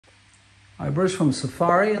Hi, Bruce from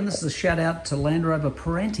Safiery, and this is a shout out to Landrover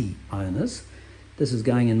Perentie Owners. This is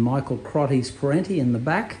going in Michael Crottey's Perentie in the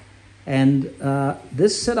back, and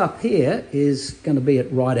this setup here is going to be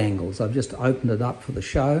at right angles. I've just opened it up for the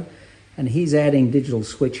show, and he's adding digital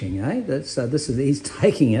switching. He's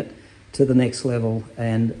taking it to the next level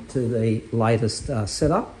and to the latest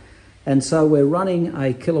setup. And so we're running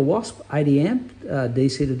a killawasp 80 amp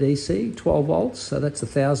DC to DC, 12 volts, so that's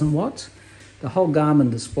 1,000 watts. The whole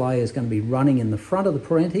Garmin display is going to be running in the front of the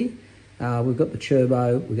Perentie. We've got the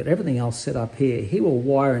turbo, we've got everything else set up here. He will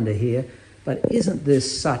wire into here, but isn't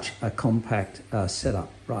this such a compact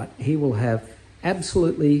setup, right? He will have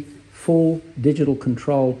absolutely full digital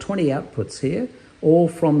control, 20 outputs here, all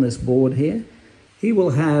from this board here. He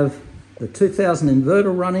will have the 2000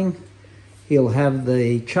 inverter running. He'll have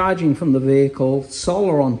the charging from the vehicle,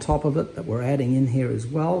 solar on top of it that we're adding in here as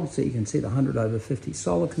well. So you can see the 100/50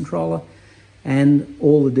 solar controller, and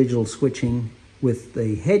all the digital switching with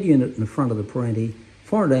the head unit in the front of the Perentie.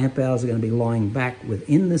 400 amp hours are going to be lying back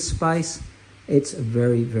within this space. It's a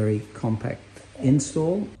very, very compact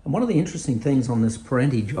install. And one of the interesting things on this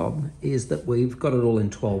Perentie job is that we've got it all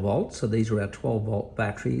in 12 volts. So these are our 12 volt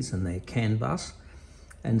batteries and they're CANbus.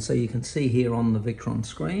 And so you can see here on the Victron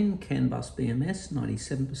screen, CANbus BMS,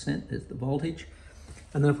 97% is the voltage.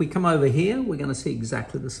 And then if we come over here, we're going to see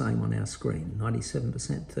exactly the same on our screen, 97%,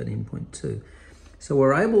 13.2. So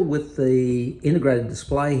we're able, with the integrated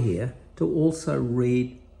display here, to also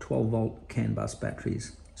read 12 volt CANbus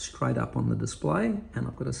batteries straight up on the display. And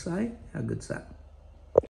I've got to say, how good's that?